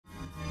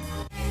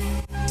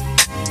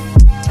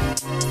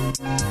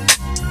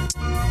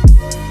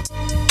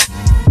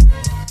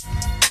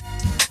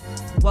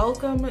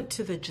Welcome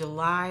to the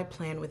July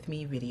Plan With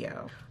Me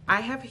video.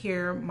 I have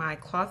here my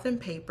cloth and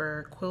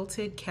paper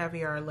quilted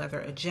caviar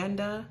leather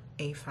agenda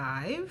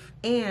A5,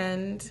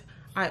 and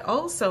I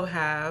also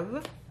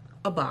have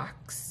a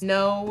box.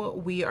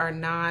 No, we are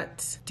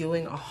not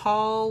doing a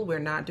haul. We're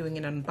not doing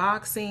an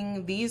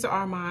unboxing. These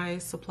are my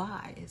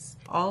supplies.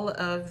 All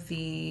of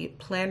the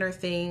planner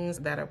things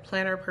that a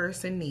planner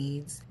person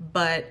needs,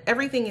 but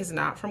everything is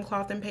not from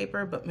cloth and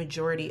paper, but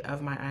majority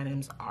of my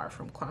items are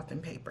from cloth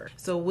and paper.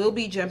 So we'll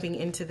be jumping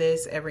into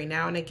this every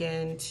now and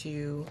again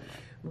to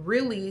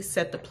really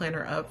set the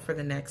planner up for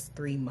the next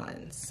 3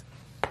 months.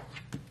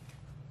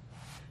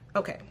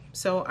 Okay,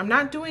 so I'm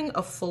not doing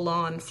a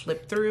full-on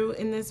flip through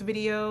in this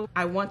video.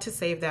 I want to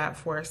save that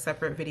for a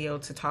separate video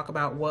to talk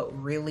about what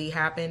really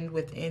happened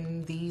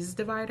within these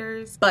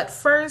dividers. But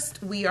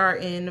first, we are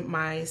in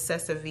my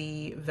Sessa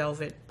Vee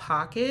velvet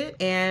pocket,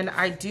 and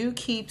I do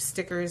keep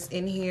stickers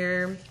in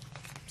here,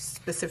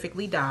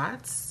 specifically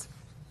dots,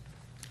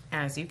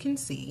 as you can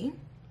see.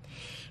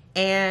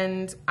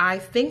 And I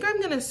think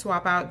I'm gonna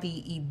swap out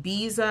the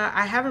Ibiza.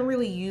 I haven't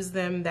really used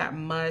them that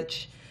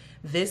much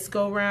this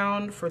go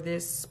round for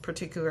this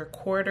particular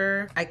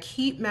quarter. I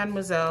keep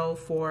Mademoiselle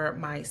for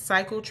my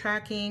cycle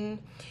tracking,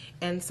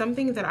 and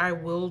something that I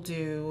will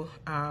do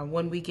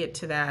when we get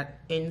to that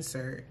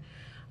insert,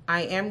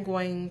 I am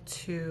going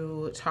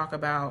to talk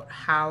about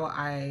how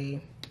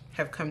I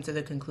have come to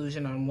the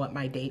conclusion on what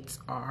my dates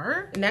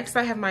are. Next,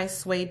 I have my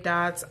suede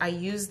dots. I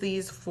use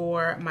these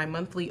for my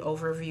monthly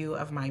overview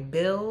of my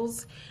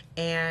bills,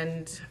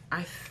 and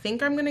I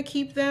think I'm gonna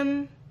keep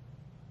them,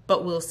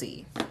 but we'll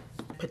see.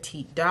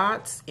 Petite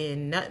dots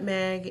in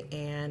nutmeg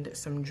and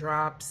some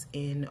drops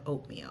in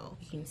oatmeal.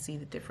 You can see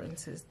the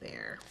differences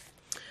there.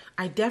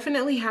 I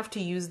definitely have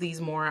to use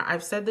these more.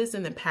 I've said this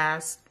in the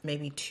past,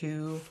 maybe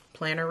 2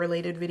 planner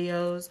related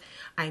videos.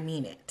 I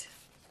mean it.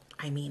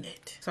 I mean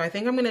it. So I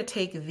think I'm gonna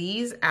take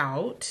these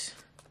out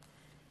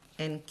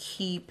and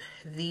keep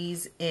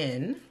these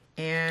in.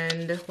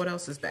 And what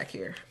else is back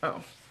here?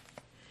 Oh.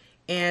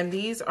 And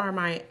these are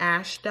my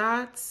ash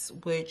dots,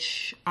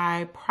 which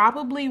I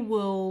probably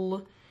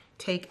will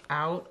take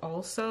out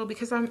also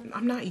because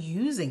I'm not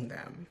using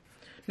them.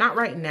 Not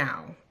right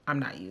now, I'm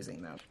not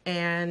using them.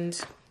 And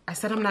I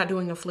said I'm not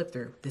doing a flip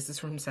through. This is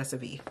from Sessa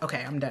Vee.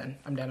 Okay, I'm done.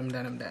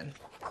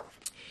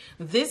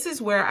 This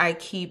is where I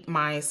keep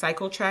my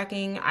cycle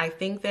tracking. I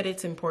think that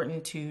it's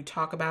important to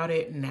talk about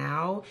it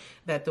now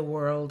that the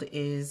world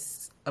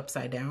is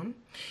upside down.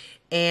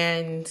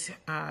 And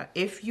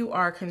if you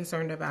are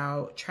concerned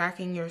about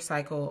tracking your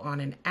cycle on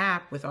an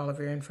app with all of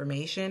your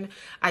information,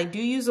 I do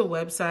use a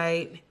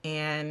website,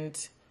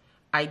 and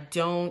I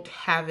don't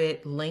have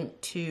it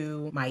linked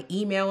to my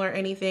email or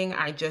anything.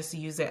 I just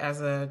use it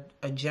as a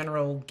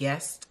general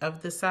guest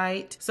of the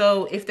site.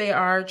 So if they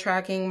are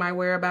tracking my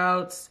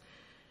whereabouts,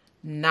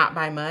 not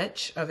by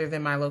much other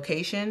than my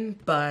location,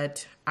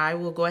 but I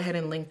will go ahead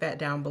and link that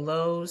down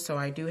below. So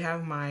I do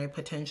have my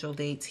potential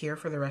dates here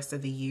for the rest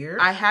of the year.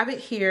 I have it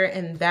here,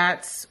 and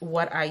that's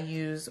what I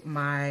use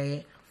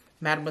my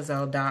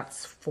Mademoiselle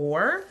dots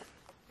for.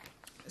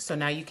 So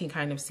now you can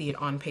kind of see it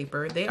on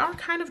paper. They are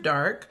kind of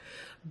dark,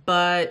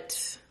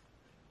 but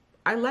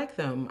I like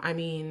them. I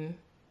mean,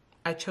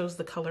 I chose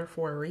the color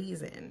for a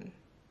reason.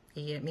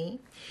 You get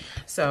me?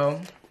 So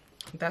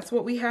that's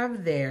what we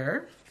have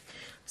there.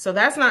 So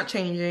that's not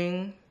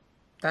changing.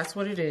 That's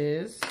what it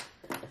is.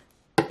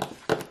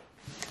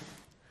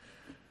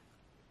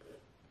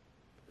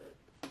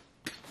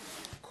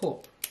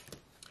 Cool.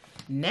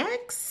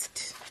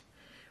 Next,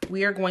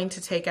 we are going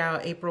to take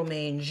out April,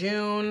 May, and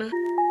June.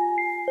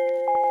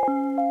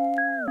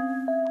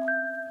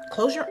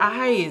 Close your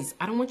eyes.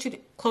 I don't want you to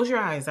close your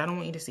eyes. I don't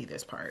want you to see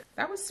this part.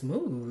 That was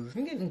smooth.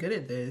 I'm getting good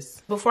at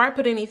this. Before I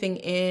put anything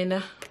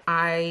in,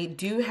 I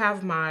do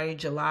have my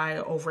July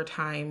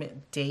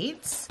overtime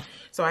dates.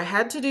 So I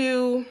had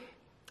to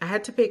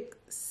pick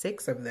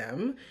 6 of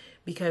them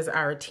because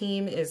our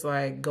team is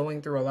like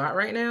going through a lot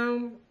right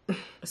now.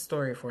 A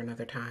story for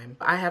another time.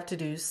 I have to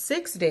do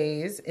 6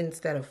 days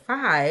instead of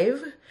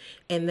 5.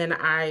 And then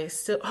I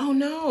still, oh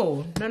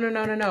no.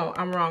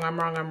 I'm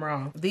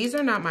wrong. These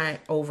are not my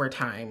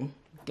overtime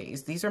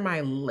days. These are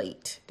my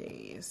late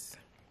days.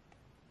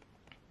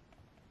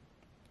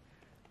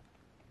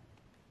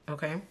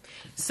 Okay.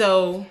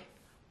 So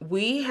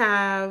we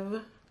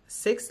have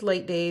 6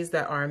 late days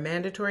that are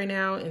mandatory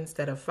now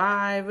instead of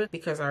 5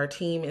 because our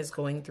team is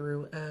going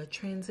through a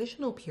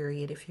transitional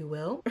period, if you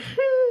will.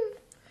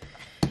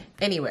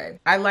 Anyway,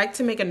 I like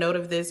to make a note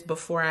of this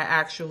before I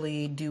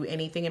actually do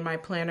anything in my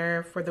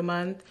planner for the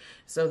month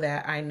so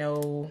that I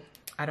know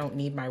I don't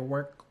need my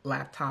work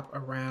laptop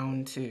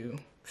around to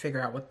figure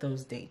out what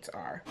those dates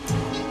are.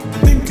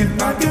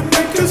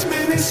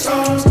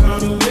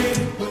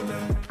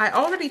 I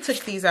already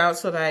took these out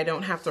so that I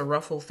don't have to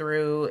ruffle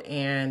through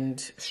and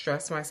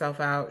stress myself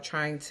out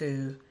trying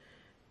to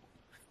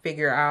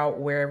figure out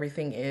where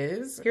everything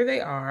is. Here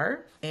they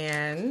are,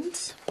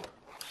 and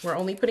we're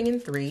only putting in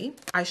 3.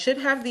 I should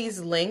have these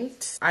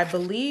linked. I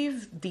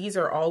believe these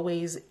are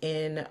always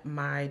in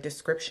my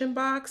description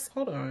box.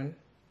 Hold on,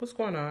 what's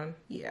going on?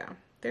 Yeah,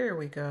 There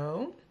we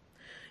go.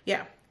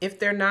 Yeah, if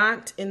they're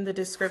not in the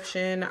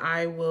description,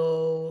 I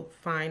will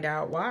find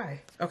out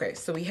why. Okay,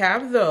 so we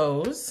have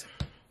those.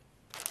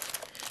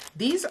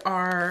 These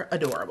are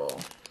adorable.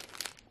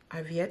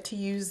 I've yet to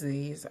use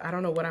these. I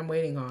don't know what I'm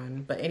waiting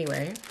on, but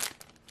anyway.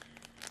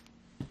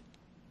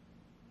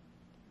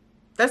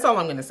 That's all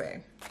I'm gonna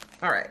say.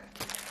 All right.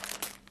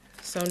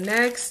 So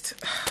next,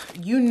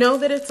 you know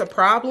that it's a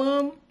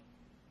problem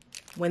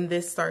when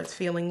this starts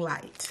feeling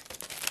light.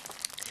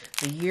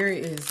 The year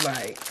is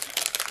like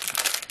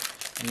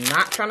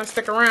not trying to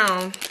stick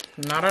around.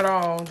 Not at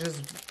all,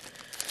 just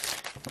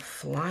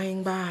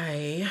flying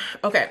by.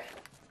 Okay,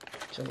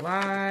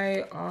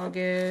 July,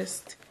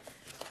 August,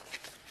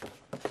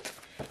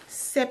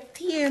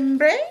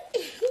 September.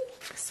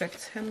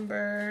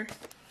 September.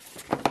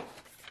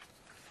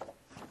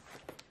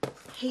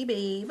 Hey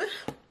babe,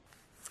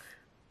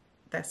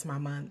 that's my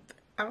month.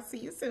 I'll see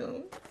you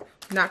soon.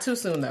 Not too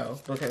soon though,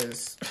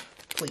 because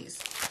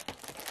please.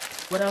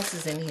 What else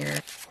is in here?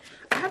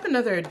 I have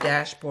another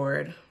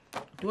dashboard.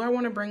 Do I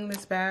want to bring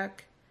this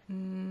back?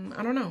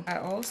 I don't know. I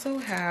also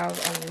have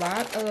a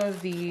lot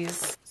of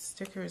these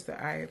stickers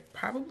that I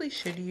probably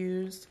should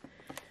use.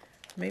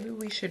 Maybe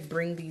we should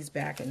bring these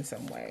back in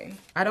some way.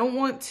 I don't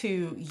want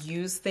to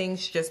use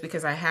things just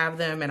because I have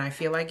them and I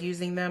feel like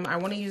using them. I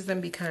want to use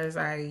them because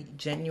I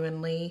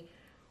genuinely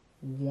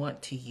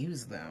want to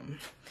use them.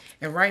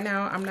 And right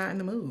now I'm not in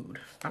the mood.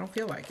 I don't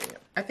feel like it.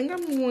 I think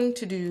I'm going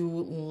to do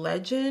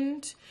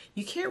Legend.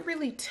 You can't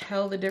really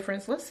tell the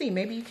difference. Let's see,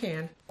 maybe you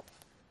can.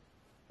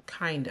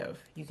 Kind of.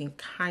 You can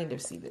kind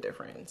of see the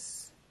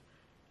difference.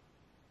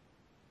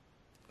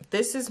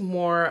 This is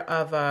more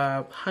of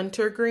a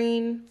hunter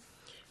green.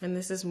 And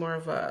this is more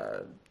of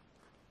a,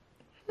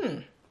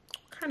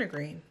 kind of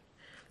green.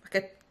 Like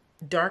a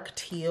dark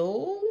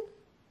teal-esque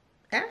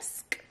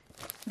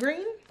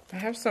green. I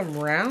have some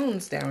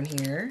rounds down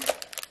here.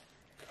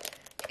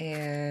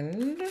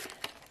 And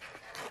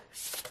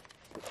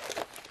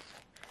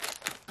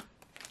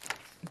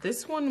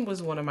this one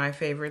was one of my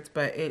favorites,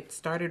 but it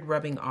started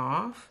rubbing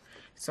off.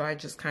 So I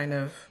just kind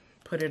of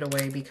put it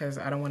away because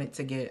I don't want it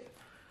to get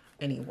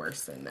any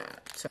worse than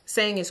that. So,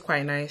 saying is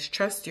quite nice.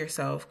 Trust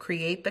yourself.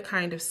 Create the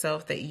kind of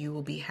self that you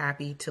will be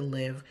happy to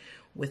live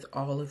with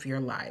all of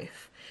your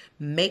life.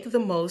 Make the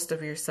most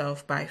of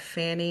yourself by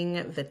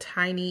fanning the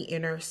tiny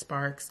inner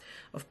sparks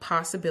of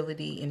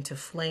possibility into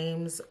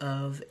flames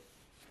of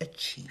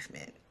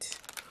achievement.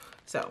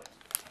 So,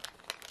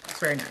 it's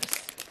very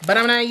nice. But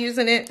I'm not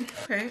using it.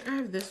 Okay, I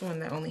have this one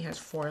that only has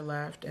 4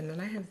 left. And then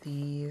I have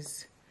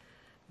these.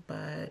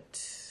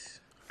 But,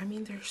 I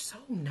mean, they're so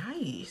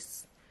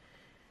nice.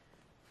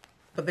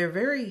 But they're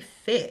very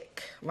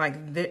thick.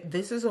 Like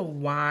this is a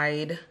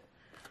wide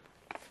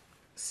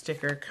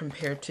sticker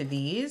compared to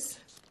these.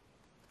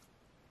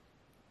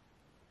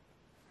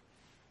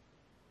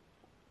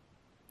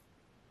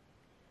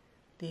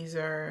 These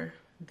are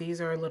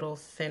a little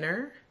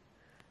thinner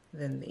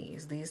than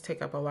these. These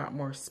take up a lot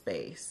more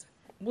space.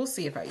 We'll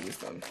see if I use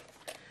them.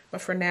 But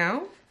for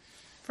now,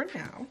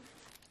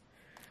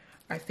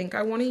 I think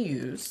I want to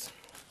use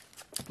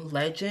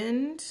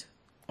Legend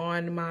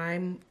on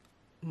my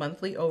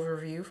monthly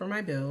overview for my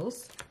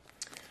bills.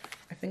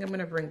 I think I'm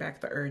gonna bring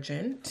back the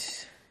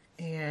Urgent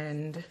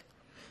and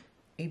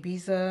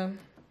Ibiza.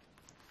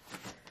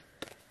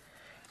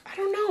 I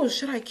don't know,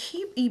 should I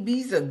keep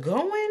Ibiza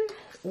going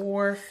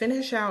or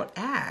finish out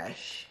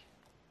Ash?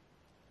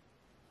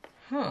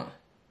 I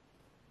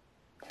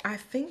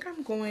think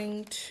I'm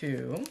going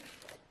to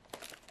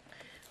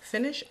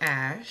finish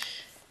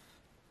Ash,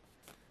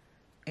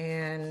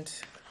 and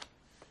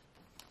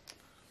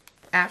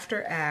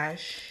after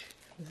Ash,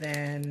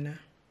 then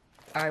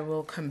I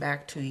will come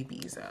back to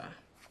Ibiza.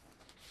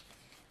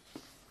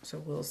 So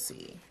we'll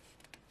see.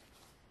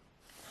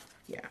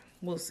 Yeah,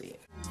 we'll see.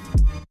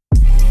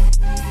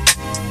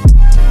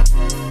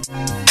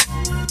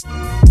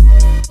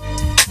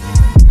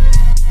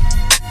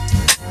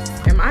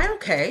 Am I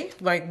okay?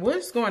 Like,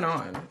 what's going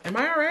on? Am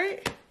I all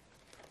right?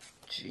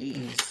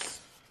 Jeez.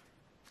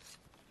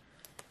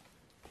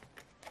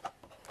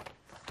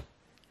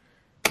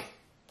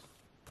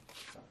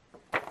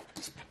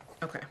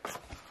 Okay.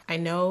 I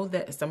know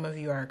that some of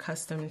you are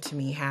accustomed to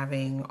me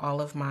having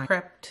all of my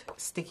prepped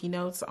sticky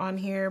notes on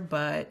here,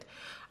 but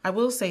I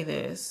will say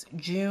this,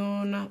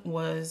 June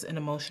was an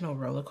emotional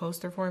roller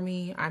coaster for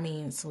me. I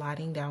mean,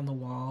 sliding down the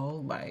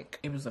wall, like,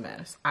 it was a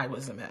mess. I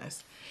was a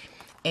mess.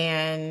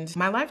 And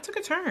my life took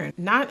a turn,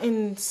 not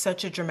in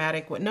such a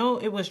dramatic way. No,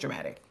 it was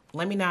dramatic.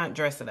 Let me not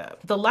dress it up.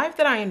 The life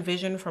that I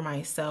envisioned for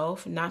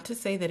myself, not to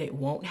say that it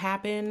won't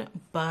happen,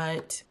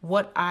 but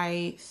what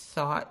I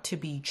thought to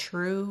be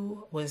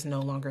true was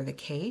no longer the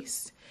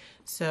case.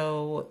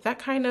 So that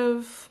kind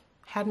of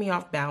had me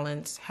off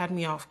balance, had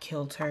me off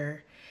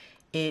kilter.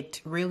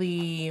 It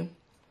really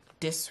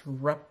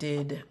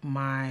disrupted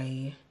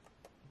my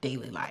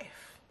daily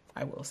life,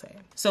 I will say.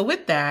 So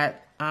with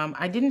that,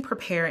 I didn't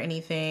prepare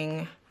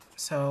anything.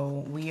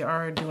 So we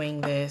are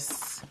doing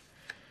this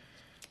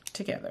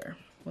together.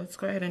 Let's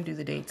go ahead and do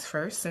the dates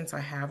first since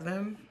I have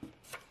them.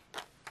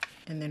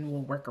 and then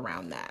we'll work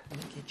around that. Let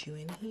me get you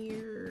in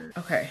here.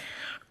 Okay,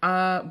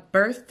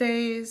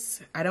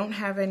 birthdays. I don't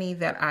have any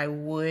that I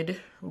would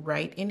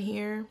write in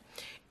here.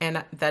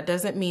 And that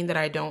doesn't mean that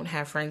I don't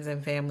have friends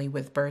and family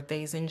with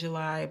birthdays in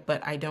July,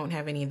 but I don't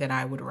have any that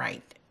I would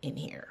write in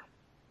here.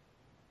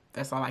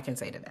 That's all I can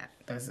say to that.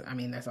 That's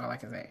all I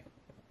can say.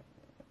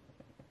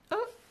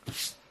 Oh,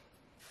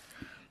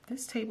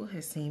 this table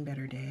has seen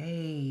better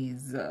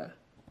days.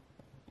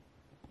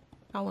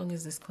 How long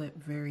is this clip?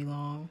 Very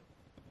long.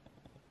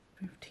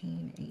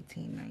 15,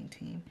 18,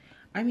 19.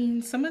 I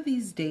mean, some of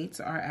these dates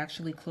are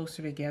actually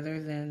closer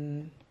together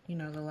than, you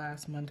know, the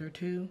last month or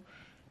two.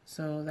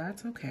 So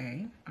that's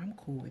okay. I'm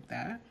cool with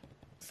that.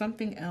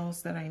 Something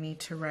else that I need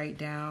to write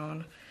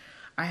down.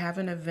 I have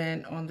an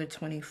event on the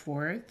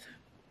 24th.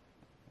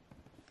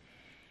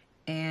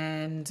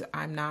 And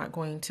I'm not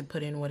going to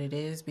put in what it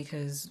is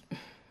because,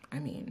 I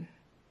mean,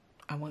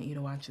 I want you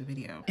to watch the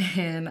video.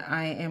 And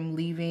I am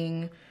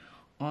leaving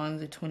on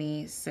the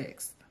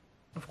 26th.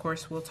 Of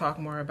course, we'll talk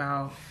more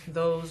about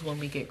those when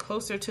we get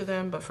closer to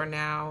them. But for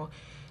now,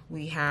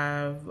 we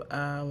have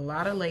a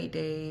lot of late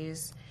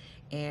days.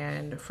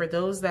 And for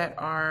those that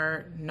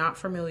are not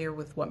familiar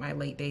with what my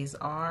late days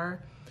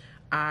are,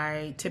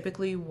 I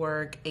typically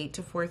work 8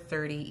 to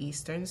 4:30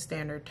 Eastern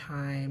Standard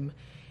Time,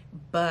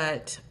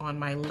 but on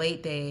my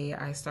late day,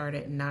 I start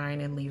at 9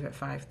 and leave at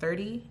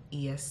 5:30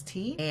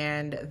 EST,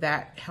 and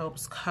that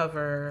helps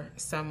cover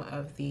some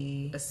of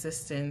the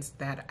assistance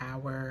that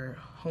our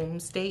home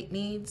state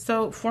needs.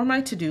 So for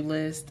my to-do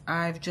list,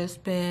 I've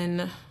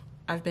been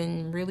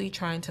really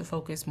trying to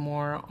focus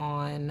more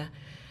on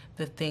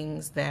the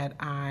things that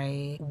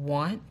I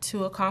want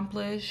to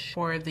accomplish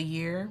for the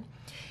year.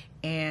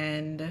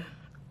 And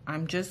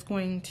I'm just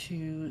going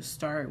to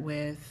start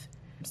with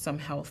some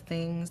health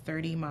things,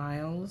 30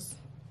 miles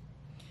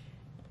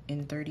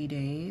in 30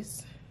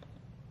 days.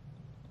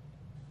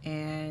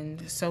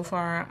 And so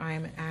far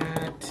I'm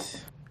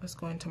at, let's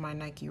go into my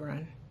Nike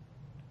run.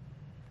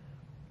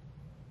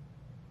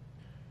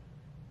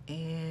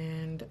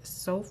 And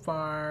so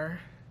far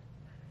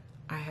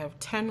I have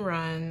 10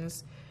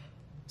 runs.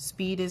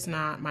 Speed is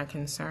not my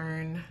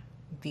concern.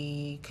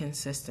 The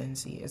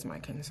consistency is my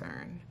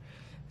concern.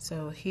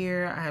 So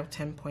here I have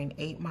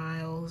 10.8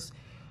 miles.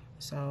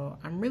 So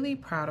I'm really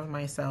proud of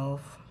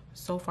myself.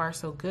 So far,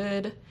 so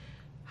good.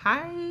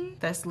 Hi,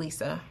 that's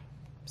Lisa.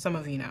 Some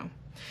of you know.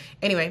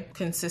 Anyway,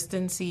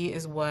 consistency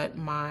is what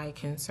my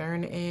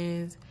concern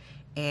is.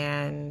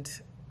 And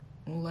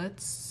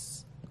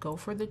let's go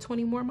for the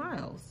 20 more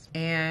miles.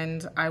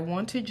 And I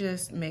want to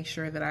just make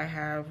sure that I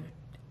have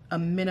a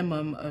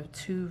minimum of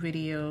 2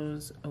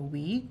 videos a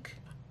week.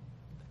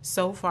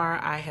 So far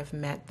I have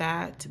met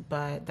that,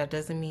 but that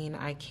doesn't mean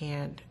I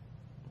can't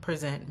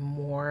present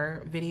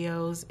more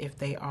videos if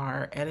they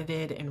are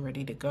edited and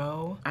ready to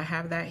go. I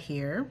have that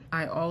here.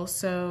 I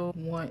also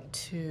want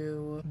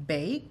to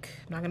bake.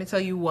 I'm not gonna tell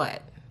you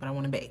what, but I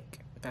wanna bake.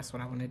 That's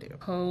what I wanna do.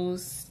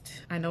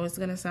 Post, I know it's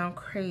gonna sound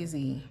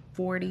crazy,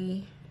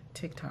 40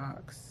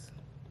 TikToks.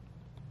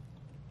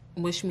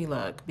 Wish me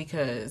luck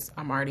because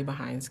I'm already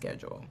behind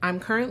schedule. I'm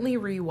currently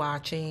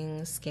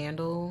rewatching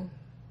Scandal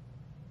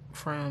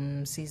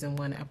from season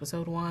 1,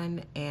 episode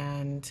 1,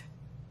 and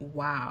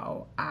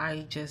wow,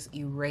 I just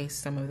erased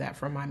some of that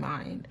from my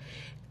mind.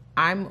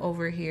 I'm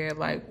over here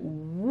like,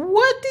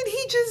 what did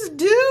he just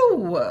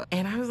do?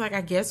 And I was like,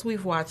 I guess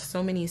we've watched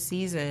so many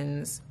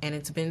seasons and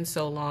it's been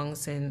so long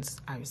since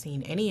I've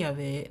seen any of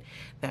it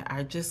that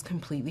I just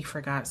completely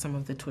forgot some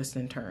of the twists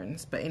and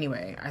turns. But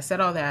anyway, I said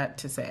all that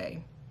to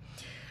say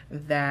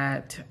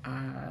that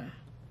I'm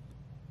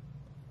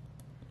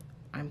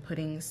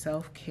putting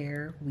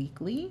self-care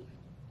weekly.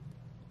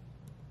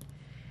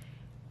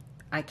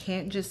 I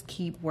can't just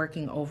keep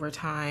working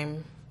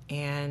overtime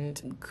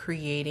and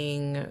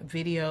creating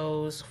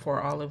videos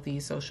for all of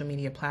these social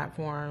media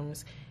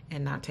platforms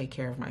and not take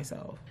care of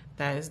myself.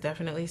 That is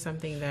definitely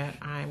something that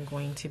I'm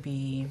going to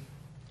be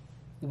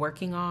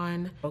working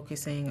on,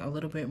 focusing a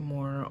little bit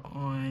more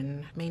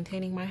on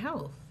maintaining my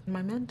health,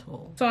 my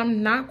mental. So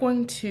I'm not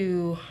going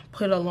to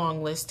put a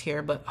long list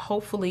here, but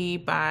hopefully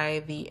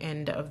by the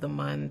end of the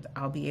month,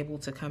 I'll be able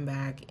to come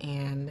back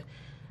and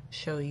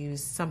show you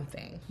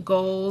something.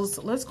 Goals,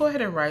 let's go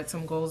ahead and write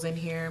some goals in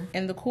here.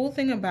 And the cool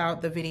thing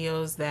about the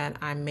videos that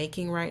I'm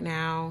making right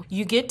now,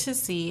 you get to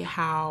see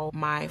how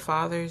my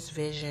father's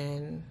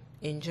vision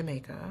in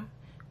Jamaica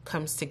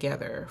comes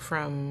together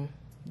from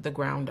the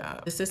ground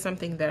up. This is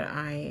something that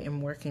I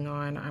am working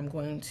on. I'm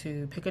going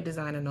to pick a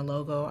design and a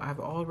logo. I've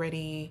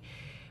already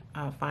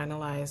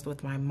finalized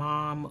with my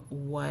mom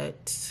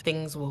what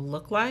things will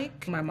look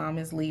like. My mom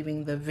is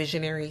leaving the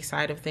visionary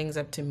side of things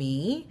up to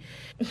me.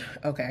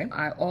 Okay.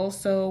 I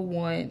also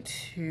want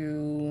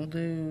to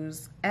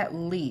lose at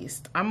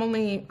least,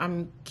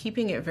 I'm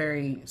keeping it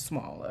very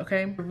small,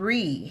 okay?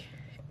 3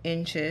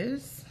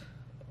 inches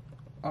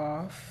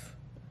off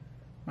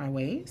my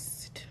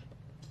waist.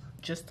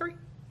 Just 3.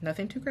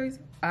 Nothing too crazy.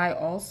 I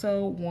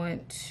also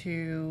want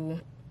to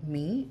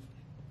meet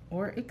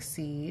or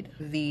exceed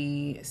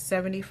the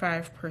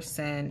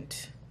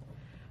 75%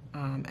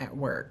 at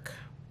work.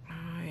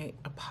 I I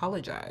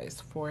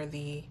apologize for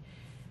the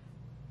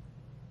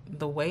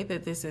way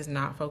that this is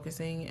not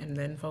focusing and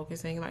then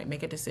focusing. Like,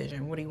 make a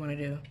decision. What do you want to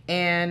do?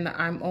 And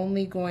I'm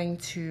only going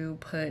to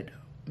put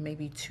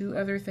maybe 2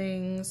 other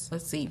things.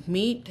 Let's see,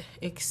 meet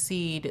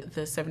exceed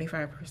the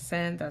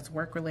 75%. That's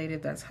work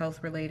related, that's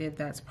health related,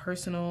 that's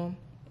personal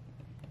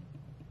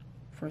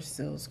for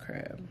SILL'S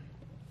crib.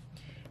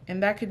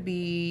 And that could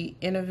be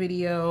in a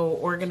video,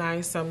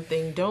 organize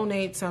something,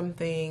 donate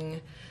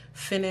something,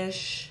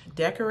 finish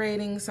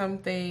decorating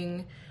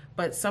something,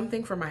 but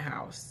something for my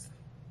house.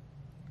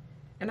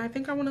 And I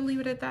think I want to leave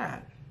it at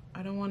that.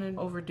 I don't want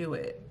to overdo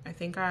it. I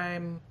think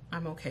I'm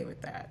okay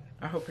with that.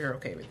 I hope you're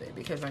okay with it,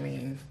 because I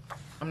mean,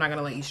 I'm not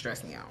gonna let you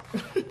stress me out.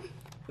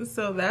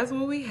 So that's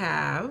what we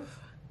have.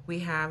 We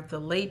have the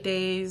late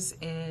days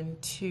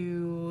and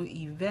 2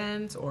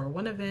 events, or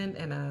 1 event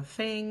and a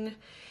thing.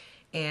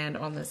 And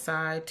on the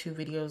side, 2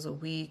 videos a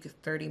week,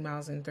 30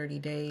 miles in 30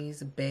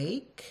 days,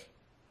 bake.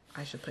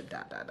 I should put ...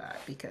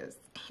 because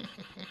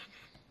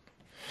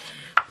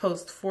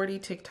post 40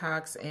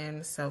 TikToks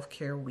and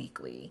self-care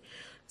weekly.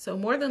 So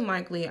more than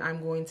likely,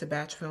 I'm going to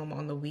batch film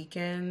on the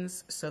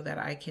weekends so that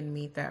I can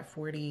meet that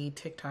 40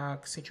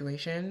 TikTok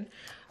situation,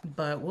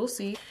 but we'll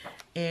see.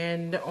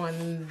 And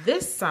on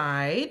this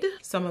side,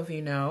 some of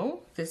you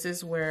know, this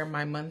is where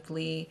my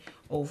monthly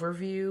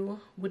overview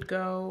would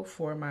go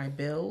for my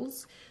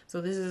bills.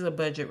 So this is a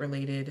budget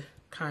related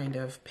kind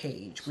of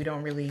page. We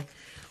don't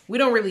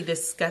really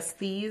discuss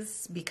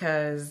these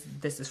because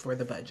this is for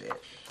the budget.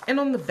 And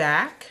on the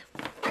back,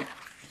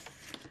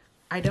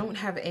 I don't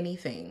have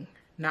anything.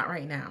 Not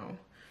right now,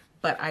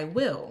 but I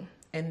will.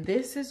 And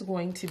this is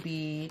going to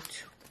be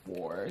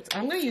towards,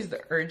 I'm going to use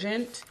the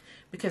urgent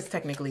because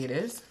technically it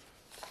is.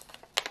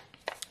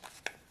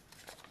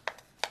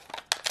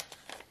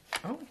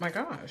 Oh my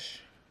gosh.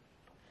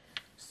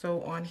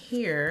 So on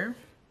here,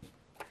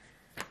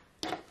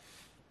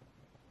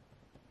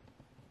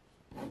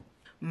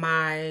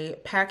 my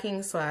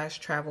packing /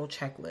 travel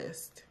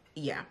checklist.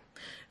 Yeah.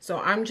 So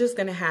I'm just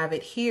going to have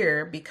it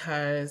here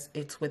because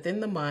it's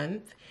within the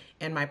month.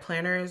 And my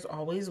planner is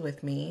always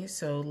with me.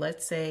 So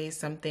let's say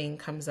something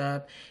comes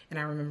up and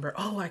I remember,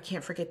 oh, I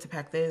can't forget to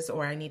pack this,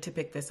 or I need to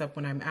pick this up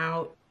when I'm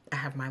out. I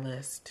have my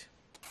list.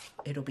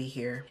 It'll be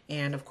here.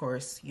 And of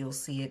course, you'll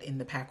see it in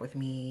the pack with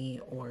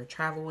me or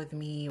travel with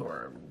me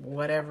or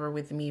whatever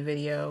with me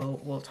video.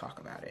 We'll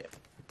talk about it.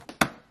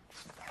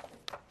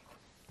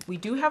 We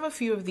do have a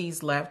few of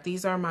these left.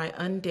 These are my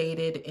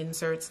undated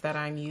inserts that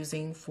I'm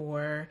using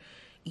for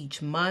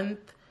each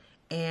month.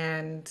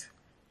 And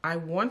I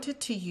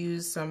wanted to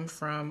use some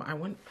from,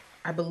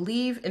 I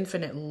believe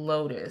Infinite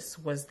Lotus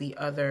was the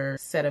other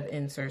set of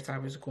inserts I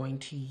was going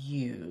to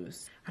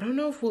use. I don't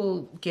know if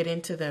we'll get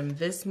into them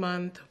this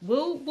month.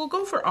 We'll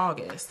go for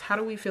August. How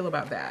do we feel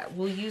about that?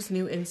 We'll use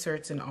new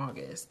inserts in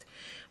August.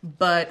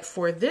 But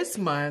for this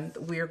month,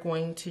 we're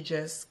going to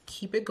just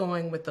keep it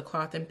going with the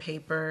cloth and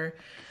paper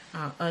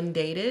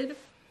undated.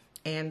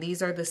 And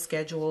these are the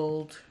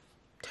scheduled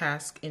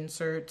task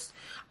inserts.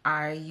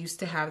 I used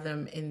to have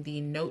them in the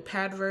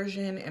notepad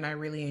version and I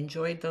really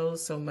enjoyed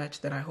those so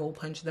much that I hole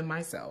punched them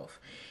myself.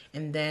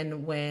 And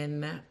then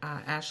when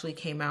Ashley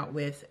came out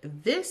with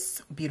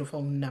this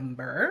beautiful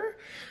number,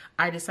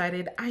 I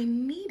decided I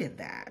needed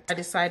that. I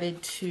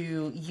decided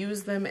to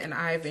use them and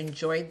I've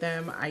enjoyed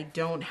them. I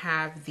don't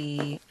have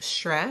the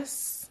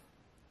stress.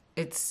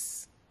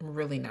 It's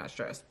really not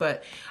stressed,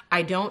 but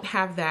I don't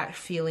have that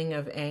feeling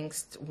of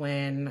angst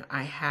when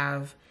I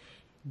have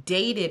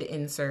dated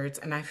inserts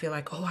and I feel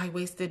like, oh, I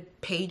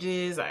wasted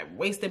pages, I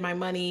wasted my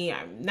money,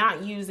 I'm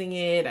not using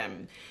it.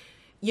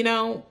 You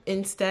know,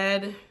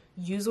 instead,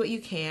 use what you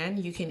can.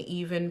 You can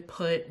even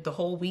put the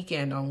whole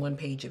weekend on one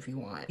page if you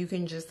want. You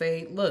can just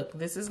say, look,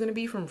 this is going to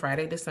be from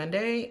Friday to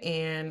Sunday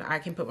and I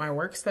can put my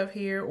work stuff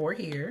here or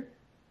here.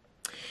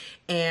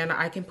 And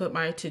I can put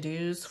my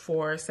to-dos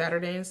for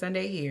Saturday and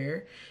Sunday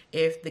here.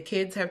 If the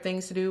kids have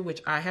things to do,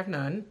 which I have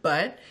none,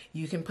 but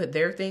you can put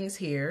their things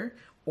here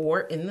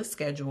or in the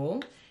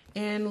schedule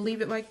and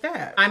leave it like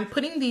that. I'm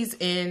putting these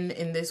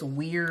in this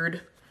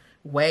weird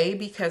way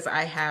because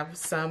I have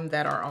some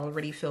that are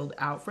already filled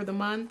out for the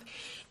month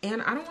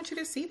and I don't want you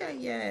to see that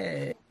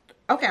yet.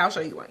 Okay, I'll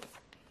show you one.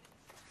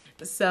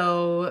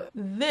 So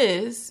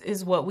this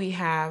is what we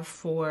have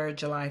for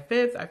July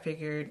 5th. I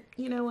figured,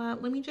 you know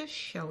what, let me just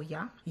show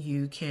ya.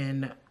 You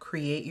can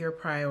create your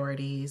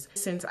priorities.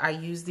 Since I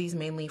use these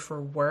mainly for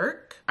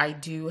work, I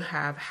do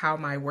have how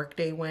my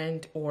workday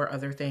went or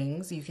other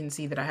things. You can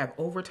see that I have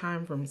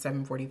overtime from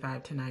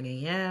 7:45 to 9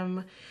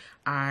 a.m.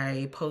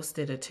 I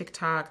posted a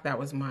TikTok. That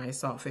was my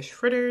saltfish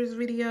fritters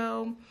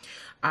video.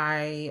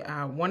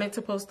 I wanted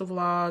to post the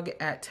vlog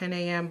at 10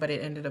 a.m., but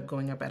it ended up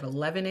going up at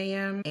 11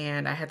 a.m.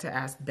 And I had to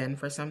ask Ben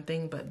for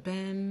something, but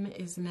Ben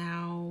is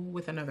now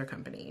with another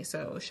company.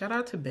 So shout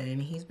out to Ben.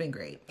 He's been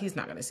great. He's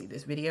not gonna see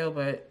this video,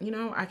 but you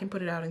know, I can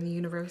put it out in the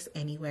universe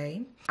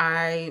anyway.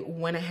 I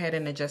went ahead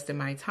and adjusted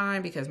my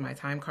time because my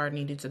time card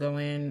needed to go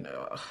in.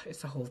 Ugh,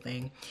 it's a whole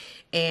thing.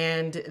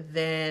 And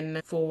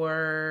then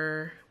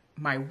for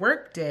my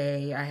work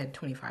day, I had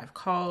 25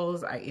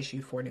 calls. I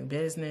issued 4 new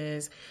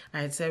business.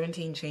 I had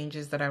 17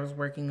 changes that I was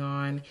working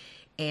on,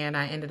 and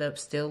I ended up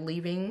still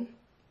leaving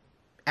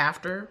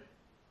after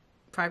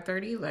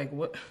 5:30. Like,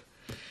 what?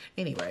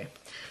 Anyway,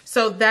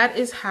 so that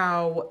is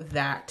how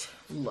that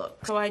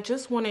looks. So I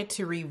just wanted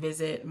to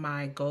revisit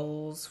my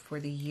goals for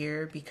the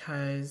year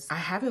because I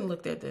haven't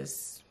looked at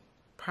this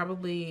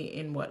probably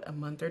in what, a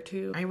month or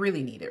two. I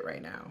really need it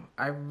right now.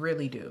 I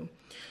really do.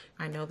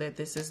 I know that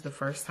this is the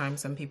first time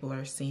some people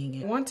are seeing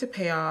it. I want to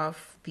pay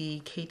off the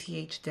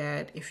KTH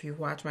debt. If you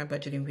watch my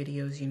budgeting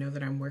videos, you know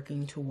that I'm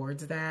working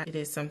towards that. It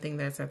is something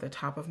that's at the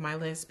top of my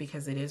list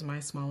because it is my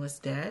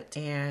smallest debt,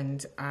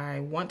 and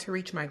I want to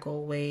reach my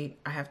goal weight.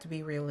 I have to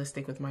be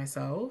realistic with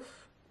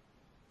myself.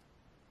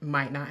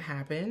 Might not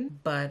happen,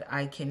 but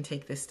I can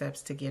take the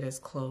steps to get as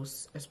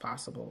close as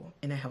possible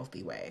in a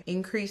healthy way.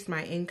 Increase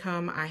my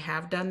income. I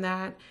have done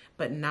that,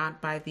 but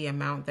not by the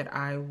amount that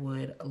I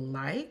would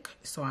like.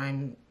 So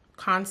I'm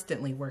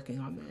constantly working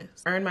on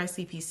this. Earn my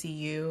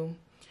CPCU.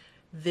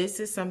 This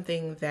is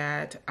something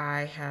that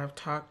I have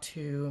talked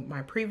to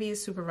my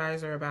previous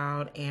supervisor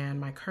about and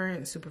my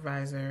current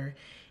supervisor,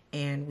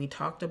 and we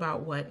talked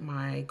about what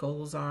my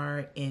goals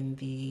are in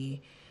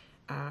the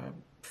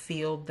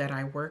field that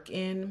I work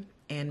in.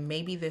 And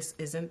maybe this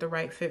isn't the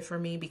right fit for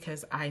me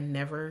because I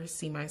never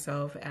see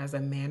myself as a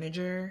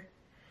manager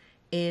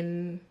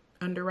in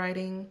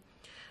underwriting.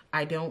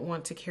 I don't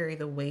want to carry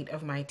the weight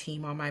of my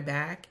team on my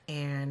back.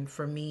 And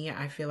for me,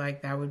 I feel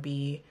like that would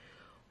be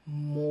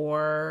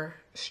more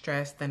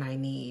stress than I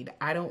need.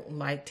 I don't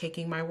like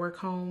taking my work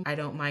home. I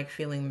don't like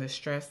feeling the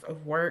stress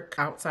of work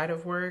outside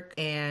of work.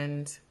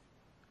 And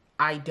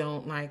I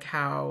don't like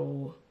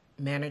how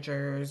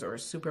managers or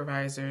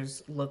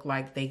supervisors look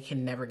like they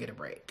can never get a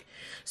break.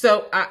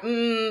 So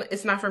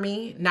it's not for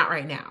me, not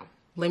right now.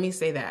 Let me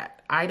say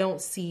that. I don't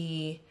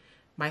see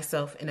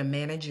myself in a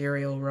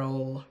managerial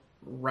role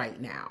right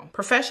now.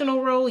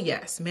 Professional role,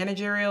 yes.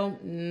 Managerial,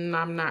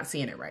 I'm not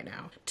seeing it right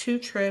now. 2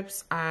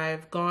 trips.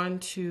 I've gone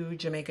to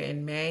Jamaica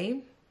in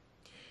May,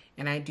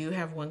 and I do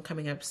have one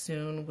coming up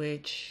soon,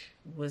 which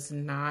was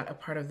not a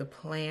part of the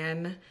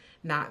plan.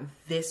 Not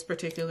this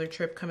particular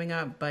trip coming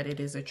up, but it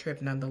is a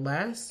trip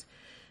nonetheless.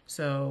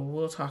 So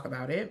we'll talk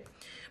about it.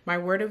 My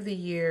word of the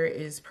year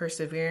is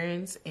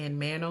perseverance, and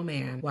man, oh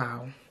man.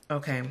 Wow.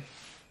 Okay.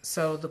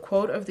 So the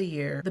quote of the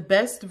year: the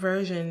best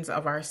versions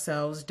of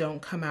ourselves don't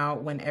come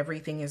out when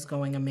everything is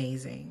going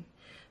amazing.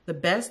 The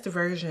best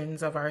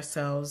versions of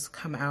ourselves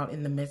come out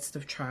in the midst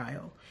of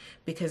trial,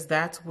 because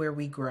that's where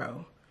we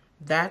grow.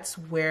 That's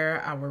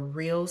where our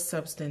real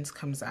substance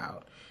comes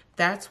out.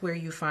 That's where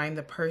you find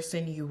the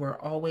person you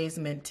were always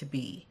meant to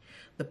be,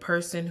 the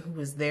person who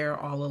was there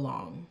all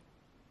along.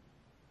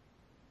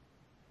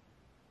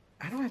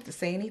 I don't have to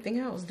say anything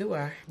else, do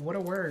I? What a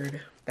word.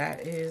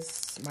 That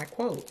is my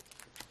quote.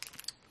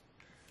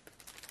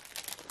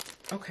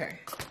 Okay.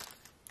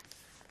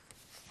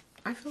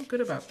 I feel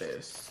good about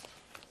this.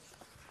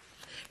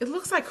 It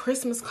looks like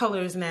Christmas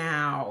colors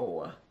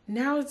now.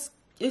 Now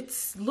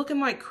it's looking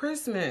like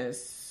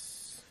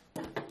Christmas.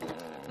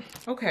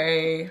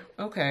 Okay.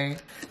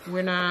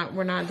 We're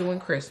not doing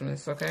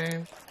Christmas,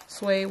 okay?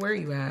 Sway, where are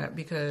you at?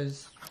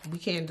 Because we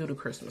can't do the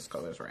Christmas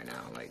colors right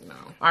now. Like, no.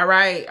 All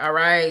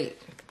right.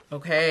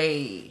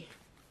 Okay,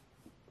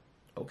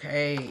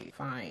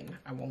 fine.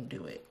 I won't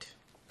do it.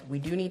 We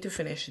do need to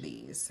finish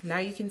these. Now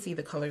you can see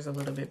the colors a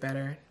little bit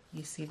better.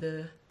 You see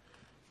the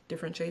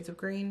different shades of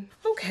green?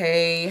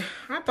 Okay,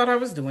 I thought I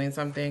was doing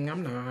something.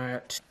 I'm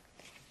not.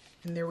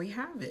 And there we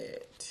have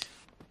it.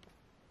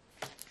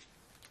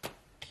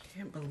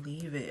 Can't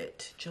believe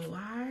it.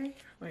 July?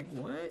 Like,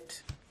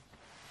 what?